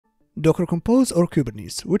Docker Compose or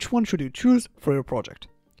Kubernetes, which one should you choose for your project?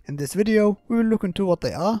 In this video, we will look into what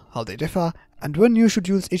they are, how they differ, and when you should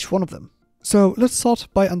use each one of them. So let's start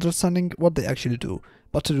by understanding what they actually do.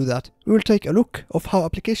 But to do that, we will take a look of how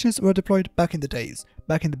applications were deployed back in the days,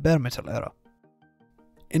 back in the bare metal era.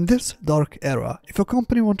 In this dark era, if a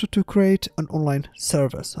company wanted to create an online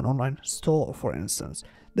service, an online store for instance,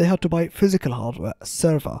 they had to buy physical hardware, a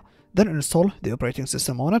server, then install the operating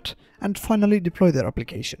system on it, and finally deploy their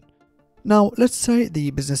application. Now, let's say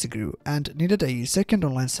the business grew and needed a second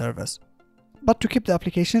online service. But to keep the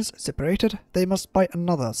applications separated, they must buy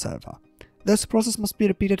another server. This process must be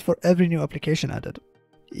repeated for every new application added.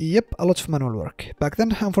 Yep, a lot of manual work. Back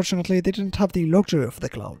then, unfortunately, they didn't have the luxury of the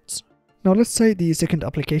clouds. Now let's say the second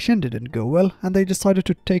application didn't go well and they decided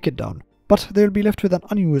to take it down. But they'll be left with an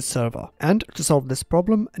unused server. And to solve this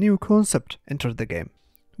problem, a new concept entered the game.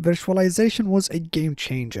 Virtualization was a game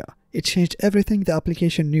changer. It changed everything the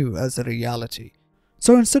application knew as a reality.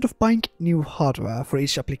 So instead of buying new hardware for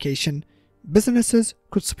each application, businesses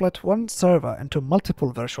could split one server into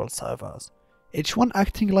multiple virtual servers, each one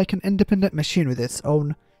acting like an independent machine with its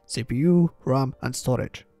own CPU, RAM, and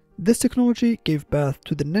storage. This technology gave birth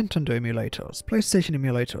to the Nintendo emulators, PlayStation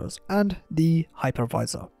emulators, and the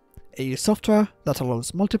hypervisor, a software that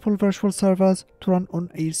allows multiple virtual servers to run on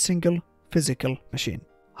a single physical machine.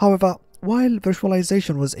 However, while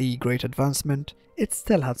virtualization was a great advancement, it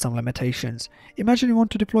still had some limitations. Imagine you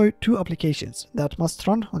want to deploy two applications that must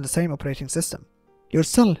run on the same operating system. You'll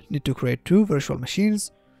still need to create two virtual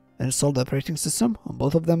machines, install the operating system on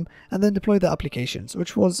both of them, and then deploy the applications,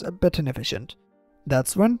 which was a bit inefficient.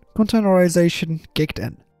 That's when containerization kicked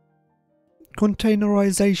in.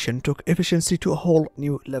 Containerization took efficiency to a whole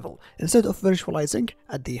new level. Instead of virtualizing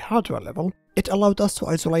at the hardware level, it allowed us to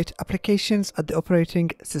isolate applications at the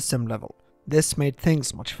operating system level. This made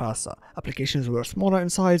things much faster. Applications were smaller in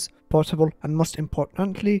size, portable, and most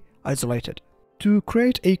importantly, isolated. To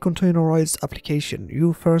create a containerized application,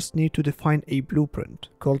 you first need to define a blueprint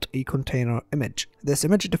called a container image. This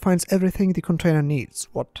image defines everything the container needs,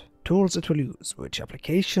 what tools it will use, which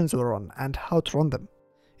applications will run, and how to run them.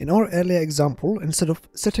 In our earlier example, instead of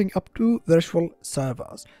setting up two virtual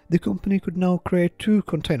servers, the company could now create two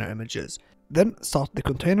container images, then start the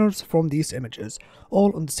containers from these images,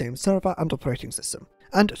 all on the same server and operating system.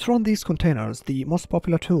 And to run these containers, the most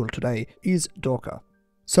popular tool today is Docker.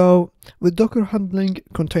 So, with Docker handling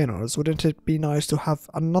containers, wouldn't it be nice to have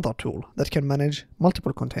another tool that can manage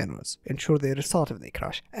multiple containers, ensure they restart if they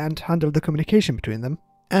crash, and handle the communication between them?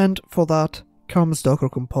 And for that comes Docker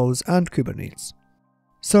Compose and Kubernetes.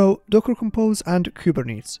 So, Docker Compose and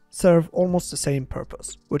Kubernetes serve almost the same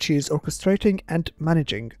purpose, which is orchestrating and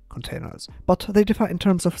managing containers, but they differ in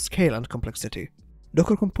terms of scale and complexity.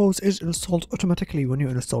 Docker Compose is installed automatically when you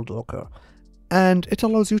install Docker, and it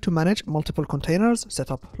allows you to manage multiple containers,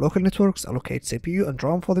 set up local networks, allocate CPU and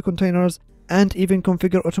RAM for the containers, and even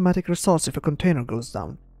configure automatic restarts if a container goes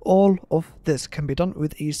down. All of this can be done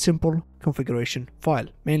with a simple configuration file,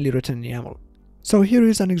 mainly written in YAML. So here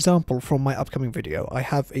is an example from my upcoming video. I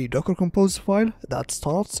have a Docker Compose file that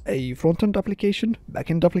starts a front-end application,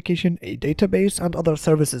 back-end application, a database, and other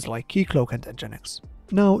services like Keycloak and Nginx.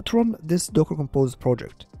 Now, to run this Docker Compose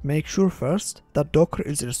project, make sure first that Docker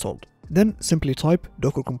is installed. Then simply type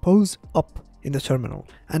Docker Compose up in the terminal,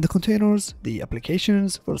 and the containers, the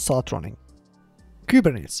applications, will start running.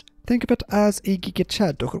 Kubernetes. Think of it as a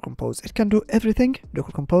GigaChat Docker Compose. It can do everything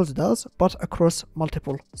Docker Compose does, but across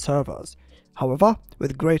multiple servers. However,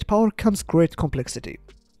 with great power comes great complexity.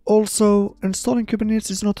 Also, installing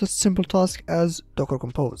Kubernetes is not a simple task as Docker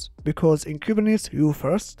Compose, because in Kubernetes you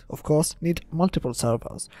first, of course, need multiple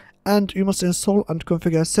servers, and you must install and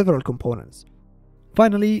configure several components.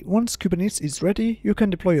 Finally, once Kubernetes is ready, you can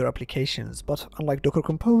deploy your applications, but unlike Docker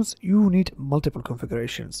Compose, you need multiple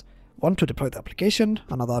configurations. One to deploy the application,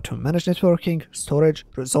 another to manage networking, storage,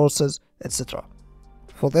 resources, etc.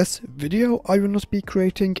 For this video, I will not be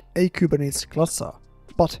creating a Kubernetes cluster.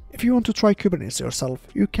 But if you want to try Kubernetes yourself,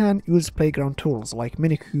 you can use playground tools like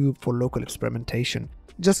Minikube for local experimentation.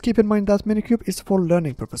 Just keep in mind that Minikube is for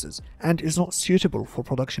learning purposes and is not suitable for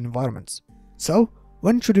production environments. So,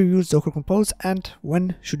 when should you use Docker Compose and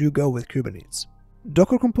when should you go with Kubernetes?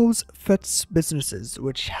 Docker Compose fits businesses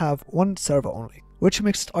which have one server only, which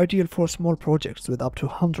makes it ideal for small projects with up to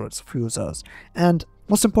hundreds of users, and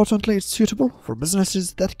most importantly, it's suitable for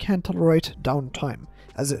businesses that can tolerate downtime,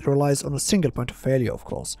 as it relies on a single point of failure, of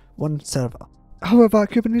course, one server. However,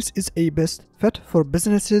 Kubernetes is a best fit for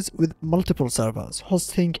businesses with multiple servers,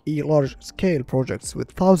 hosting a large-scale projects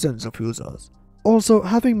with thousands of users. Also,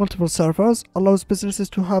 having multiple servers allows businesses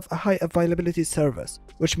to have a high availability service,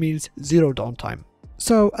 which means zero downtime.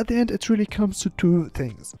 So at the end, it really comes to two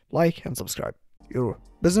things: like and subscribe, your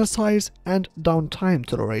business size and downtime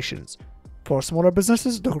tolerations. For smaller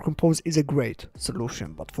businesses, Docker Compose is a great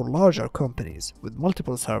solution, but for larger companies with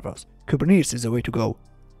multiple servers, Kubernetes is the way to go.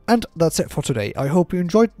 And that's it for today. I hope you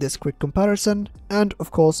enjoyed this quick comparison, and of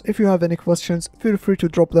course, if you have any questions, feel free to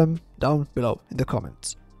drop them down below in the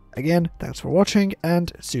comments. Again, thanks for watching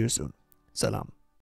and see you soon. Salam.